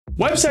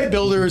Website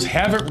builders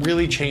haven't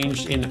really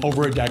changed in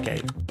over a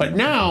decade, but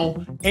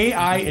now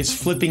AI is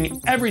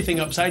flipping everything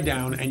upside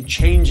down and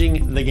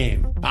changing the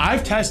game.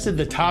 I've tested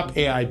the top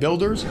AI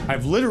builders.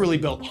 I've literally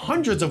built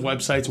hundreds of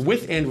websites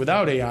with and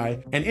without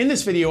AI, and in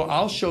this video,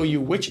 I'll show you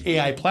which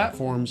AI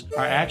platforms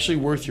are actually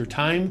worth your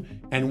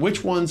time and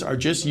which ones are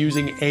just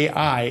using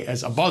AI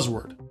as a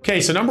buzzword.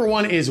 Okay, so number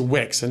one is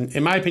Wix, and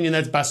in my opinion,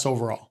 that's best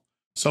overall.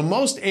 So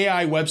most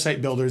AI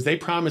website builders, they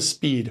promise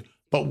speed,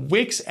 but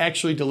Wix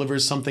actually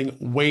delivers something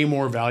way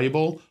more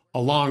valuable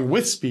along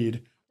with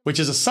speed, which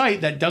is a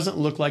site that doesn't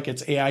look like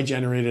it's AI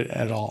generated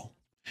at all.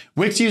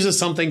 Wix uses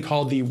something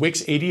called the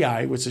Wix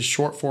ADI, which is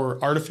short for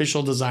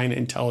Artificial Design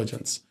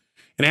Intelligence.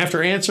 And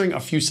after answering a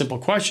few simple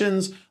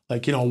questions,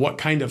 like what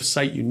kind of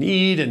site you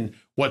need and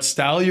what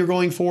style you're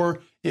going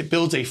for, it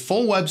builds a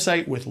full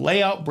website with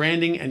layout,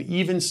 branding, and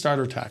even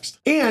starter text.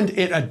 And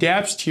it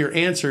adapts to your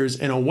answers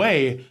in a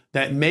way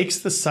that makes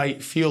the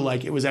site feel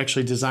like it was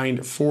actually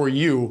designed for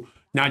you,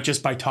 not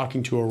just by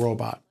talking to a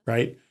robot,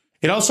 right?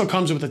 It also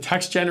comes with a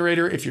text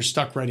generator if you're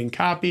stuck writing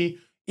copy,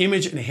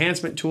 image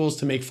enhancement tools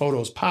to make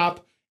photos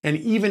pop, and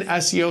even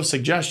SEO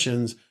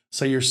suggestions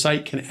so your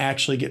site can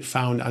actually get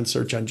found on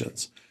search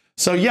engines.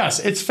 So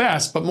yes, it's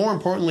fast, but more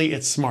importantly,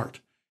 it's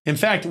smart. In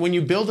fact, when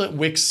you build a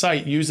Wix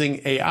site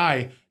using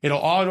AI, it'll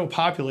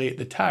auto-populate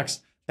the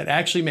text that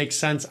actually makes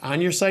sense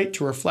on your site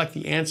to reflect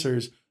the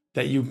answers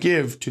that you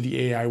give to the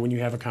AI when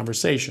you have a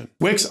conversation.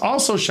 Wix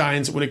also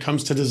shines when it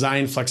comes to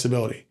design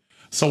flexibility.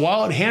 So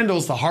while it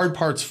handles the hard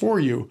parts for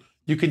you,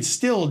 you can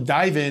still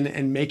dive in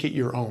and make it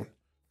your own.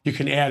 You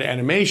can add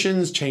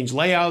animations, change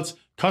layouts,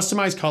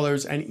 customize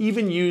colors, and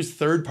even use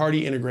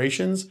third-party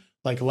integrations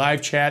like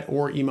live chat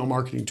or email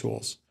marketing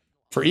tools.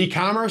 For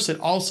e-commerce, it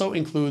also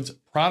includes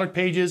product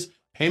pages,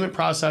 payment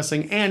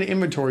processing, and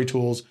inventory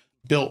tools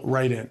built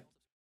right in.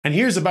 And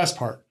here's the best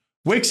part.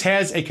 Wix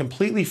has a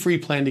completely free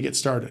plan to get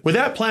started. With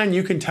that plan,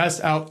 you can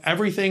test out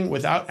everything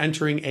without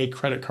entering a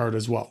credit card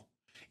as well.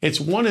 It's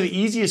one of the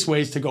easiest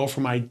ways to go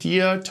from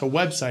idea to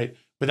website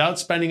without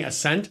spending a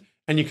cent,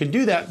 and you can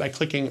do that by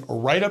clicking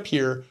right up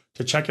here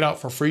to check it out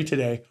for free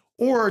today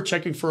or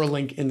checking for a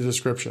link in the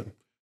description.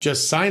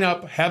 Just sign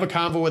up, have a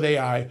convo with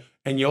AI,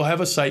 and you'll have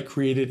a site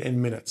created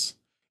in minutes.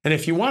 And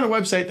if you want a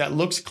website that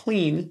looks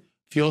clean,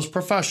 feels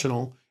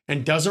professional,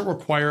 and doesn't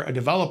require a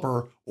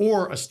developer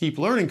or a steep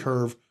learning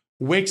curve,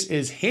 Wix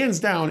is hands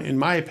down, in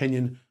my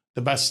opinion,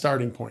 the best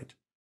starting point.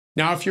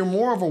 Now, if you're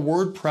more of a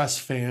WordPress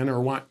fan or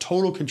want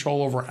total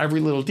control over every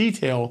little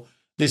detail,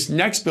 this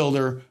next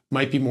builder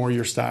might be more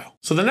your style.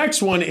 So the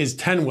next one is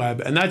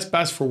 10Web, and that's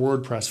best for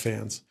WordPress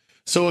fans.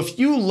 So if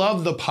you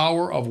love the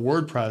power of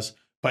WordPress,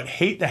 but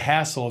hate the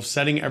hassle of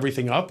setting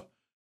everything up,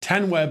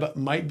 10Web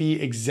might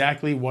be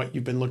exactly what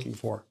you've been looking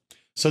for.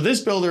 So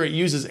this builder, it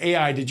uses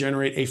AI to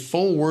generate a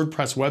full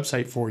WordPress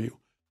website for you,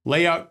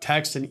 layout,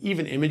 text, and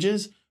even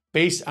images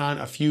based on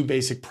a few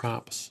basic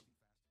prompts.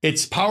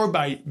 It's powered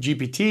by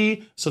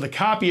GPT, so the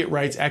copy it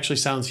writes actually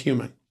sounds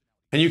human.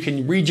 And you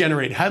can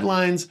regenerate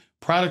headlines,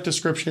 product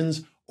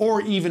descriptions,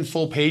 or even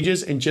full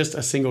pages in just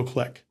a single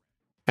click.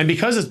 And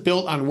because it's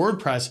built on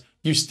WordPress,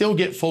 you still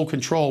get full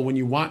control when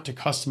you want to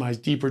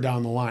customize deeper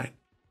down the line.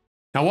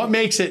 Now, what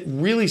makes it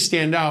really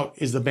stand out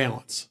is the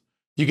balance.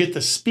 You get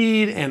the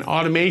speed and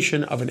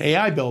automation of an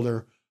AI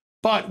builder,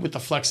 but with the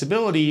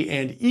flexibility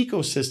and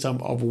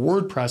ecosystem of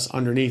WordPress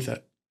underneath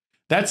it.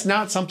 That's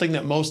not something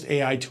that most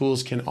AI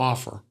tools can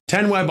offer.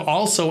 10Web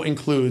also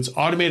includes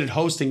automated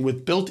hosting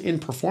with built-in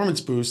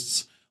performance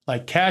boosts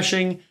like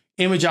caching,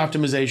 image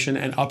optimization,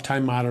 and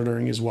uptime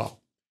monitoring as well.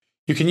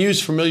 You can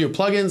use familiar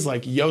plugins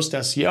like Yoast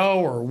SEO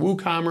or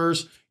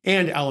WooCommerce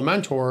and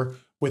Elementor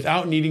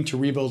without needing to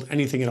rebuild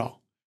anything at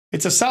all.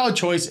 It's a solid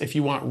choice if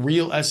you want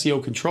real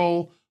SEO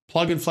control,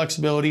 plugin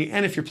flexibility,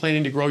 and if you're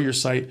planning to grow your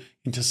site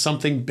into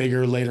something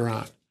bigger later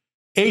on.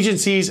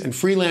 Agencies and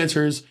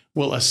freelancers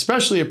will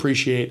especially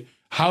appreciate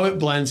how it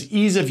blends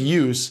ease of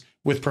use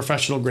with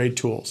professional grade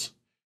tools.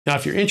 Now,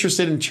 if you're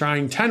interested in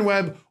trying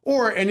 10Web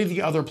or any of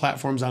the other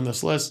platforms on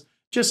this list,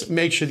 just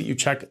make sure that you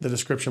check the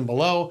description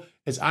below,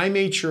 as I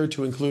made sure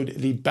to include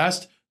the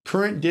best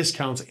current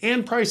discounts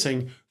and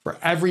pricing for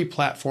every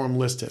platform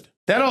listed.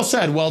 That all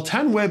said, while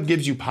 10Web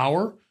gives you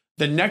power,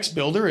 the next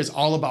builder is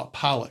all about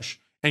polish,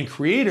 and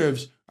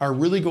creatives are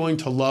really going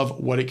to love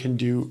what it can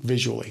do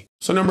visually.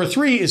 So number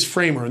 3 is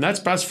Framer, and that's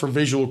best for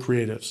visual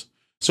creatives.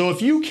 So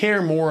if you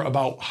care more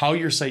about how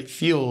your site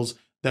feels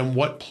than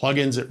what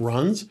plugins it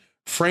runs,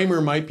 Framer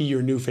might be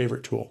your new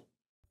favorite tool.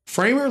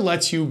 Framer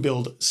lets you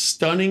build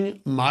stunning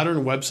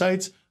modern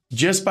websites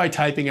just by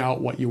typing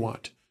out what you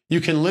want.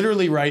 You can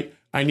literally write,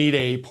 I need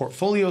a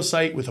portfolio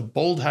site with a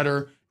bold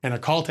header and a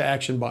call to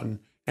action button,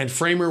 and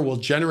Framer will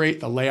generate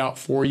the layout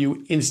for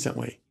you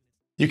instantly.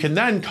 You can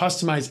then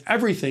customize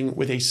everything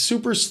with a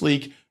super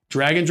sleek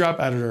drag and drop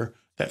editor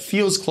that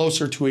feels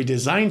closer to a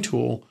design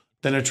tool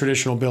than a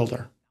traditional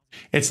builder.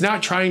 It's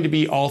not trying to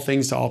be all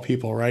things to all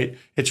people, right?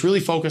 It's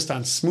really focused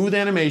on smooth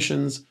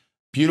animations,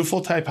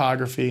 beautiful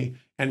typography,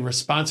 and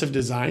responsive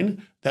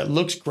design that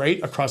looks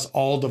great across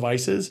all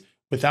devices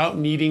without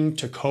needing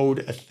to code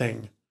a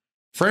thing.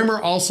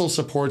 Framer also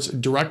supports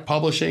direct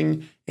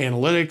publishing,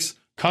 analytics,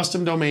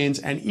 custom domains,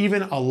 and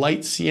even a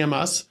light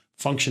CMS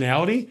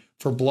functionality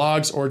for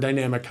blogs or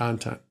dynamic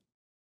content.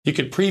 You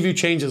can preview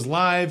changes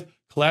live,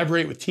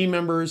 collaborate with team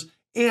members,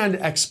 and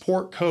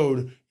export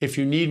code if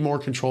you need more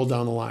control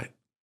down the line.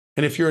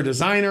 And if you're a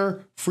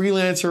designer,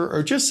 freelancer,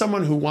 or just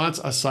someone who wants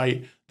a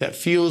site that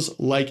feels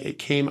like it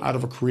came out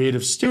of a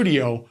creative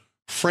studio,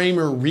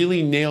 Framer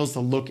really nails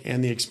the look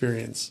and the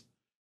experience.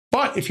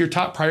 But if your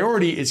top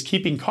priority is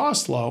keeping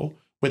costs low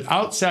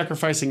without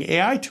sacrificing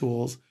AI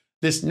tools,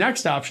 this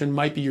next option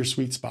might be your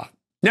sweet spot.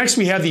 Next,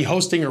 we have the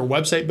hosting or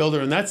website builder,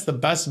 and that's the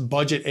best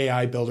budget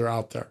AI builder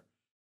out there.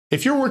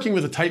 If you're working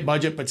with a tight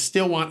budget but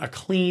still want a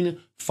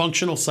clean,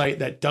 functional site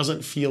that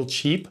doesn't feel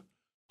cheap,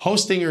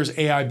 Hostinger's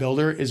AI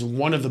Builder is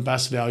one of the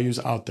best values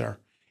out there.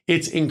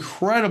 It's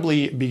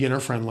incredibly beginner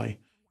friendly.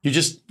 You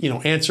just,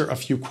 answer a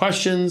few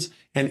questions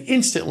and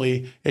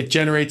instantly it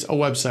generates a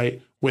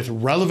website with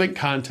relevant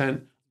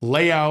content,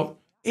 layout,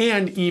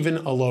 and even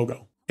a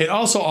logo. It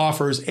also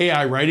offers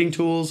AI writing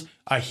tools,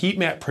 a heat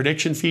map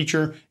prediction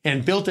feature,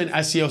 and built-in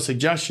SEO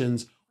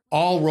suggestions,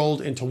 all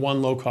rolled into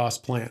one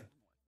low-cost plan.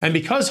 And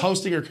because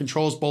Hostinger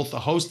controls both the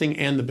hosting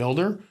and the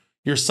builder,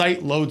 your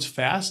site loads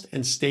fast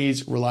and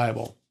stays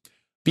reliable.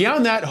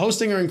 Beyond that,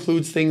 Hostinger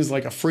includes things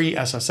like a free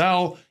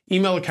SSL,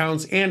 email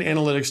accounts, and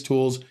analytics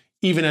tools,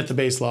 even at the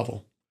base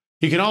level.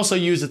 You can also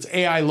use its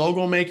AI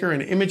logo maker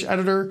and image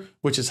editor,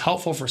 which is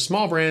helpful for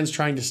small brands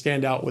trying to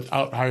stand out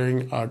without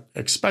hiring an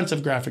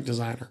expensive graphic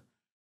designer.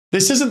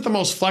 This isn't the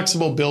most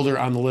flexible builder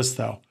on the list,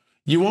 though.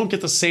 You won't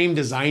get the same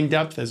design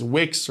depth as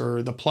Wix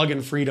or the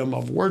plugin freedom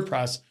of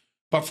WordPress,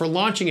 but for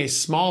launching a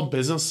small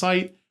business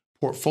site,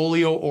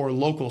 portfolio, or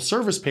local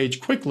service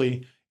page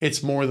quickly,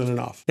 it's more than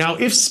enough. Now,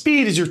 if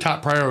speed is your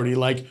top priority,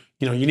 like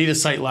you need a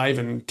site live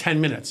in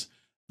 10 minutes,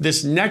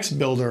 this next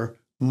builder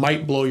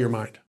might blow your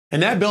mind.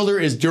 And that builder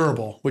is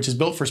Durable, which is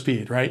built for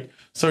speed, right?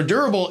 So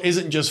Durable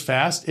isn't just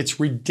fast, it's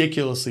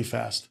ridiculously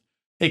fast.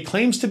 It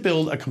claims to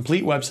build a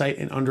complete website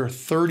in under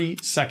 30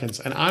 seconds,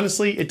 and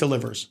honestly, it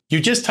delivers. You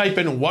just type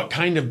in what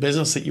kind of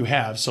business that you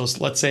have. So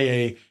let's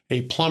say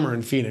a plumber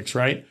in Phoenix,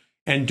 right?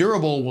 And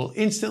Durable will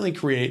instantly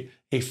create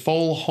a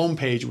full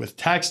homepage with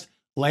text,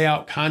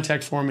 layout,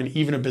 contact form, and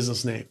even a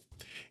business name.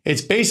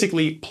 It's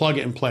basically plug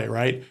and play,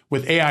 right?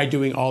 With AI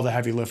doing all the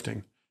heavy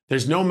lifting.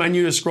 There's no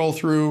menu to scroll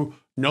through,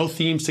 no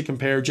themes to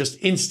compare, just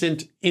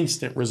instant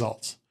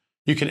results.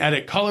 You can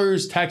edit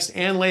colors, text,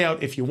 and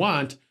layout if you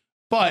want,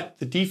 but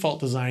the default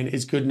design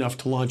is good enough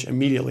to launch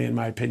immediately, in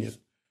my opinion.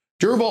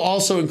 Durable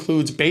also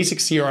includes basic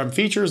CRM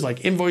features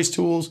like invoice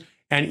tools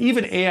and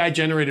even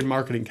AI-generated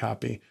marketing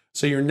copy.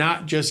 So you're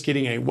not just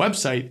getting a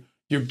website,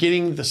 you're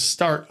getting the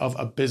start of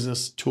a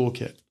business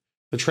toolkit.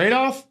 The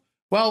trade-off?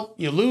 Well,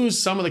 you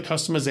lose some of the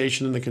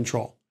customization and the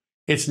control.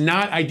 It's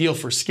not ideal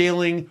for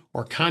scaling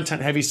or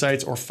content-heavy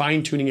sites or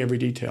fine-tuning every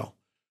detail.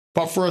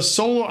 But for a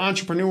solo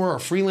entrepreneur or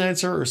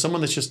freelancer or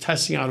someone that's just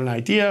testing out an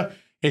idea,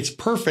 it's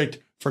perfect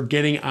for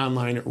getting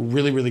online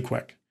really, really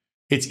quick.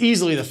 It's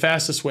easily the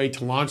fastest way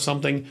to launch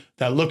something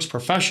that looks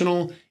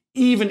professional,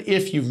 even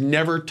if you've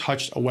never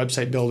touched a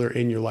website builder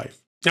in your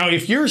life. Now,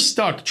 if you're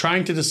stuck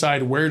trying to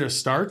decide where to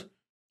start,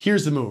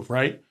 here's the move,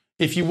 right?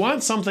 If you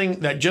want something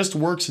that just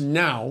works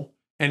now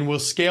and will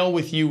scale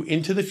with you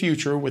into the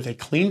future with a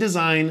clean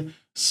design,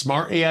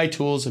 smart AI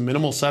tools, and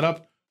minimal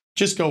setup,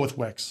 just go with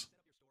Wix.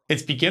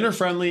 It's beginner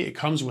friendly, it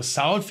comes with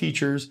solid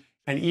features,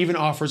 and even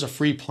offers a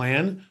free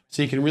plan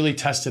so you can really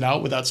test it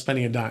out without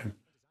spending a dime.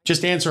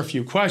 Just answer a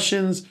few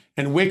questions,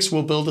 and Wix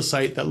will build a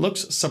site that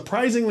looks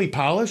surprisingly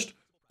polished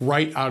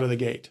right out of the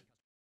gate.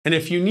 And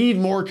if you need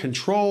more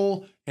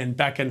control and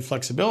backend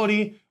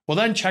flexibility, well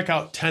then check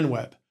out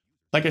 10Web.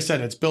 Like I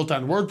said, it's built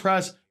on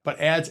WordPress, but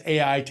adds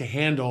AI to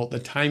handle the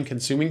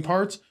time-consuming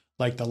parts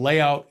like the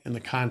layout and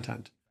the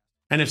content.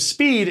 And if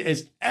speed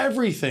is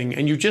everything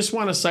and you just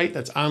want a site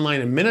that's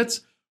online in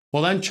minutes,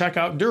 well then check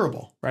out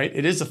Durable, right?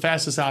 It is the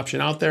fastest option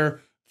out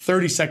there,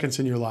 30 seconds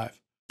and you're live.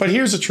 But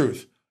here's the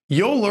truth.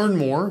 You'll learn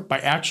more by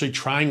actually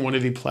trying one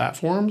of the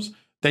platforms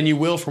than you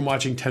will from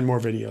watching 10 more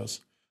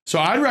videos. So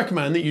I'd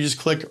recommend that you just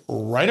click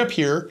right up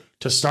here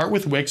to start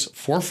with Wix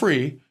for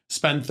free,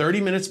 spend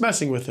 30 minutes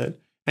messing with it,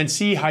 and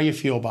see how you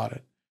feel about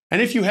it.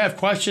 And if you have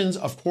questions,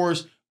 of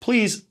course,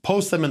 please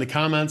post them in the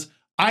comments.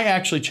 I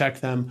actually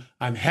check them.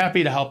 I'm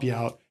happy to help you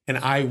out, and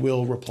I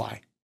will reply.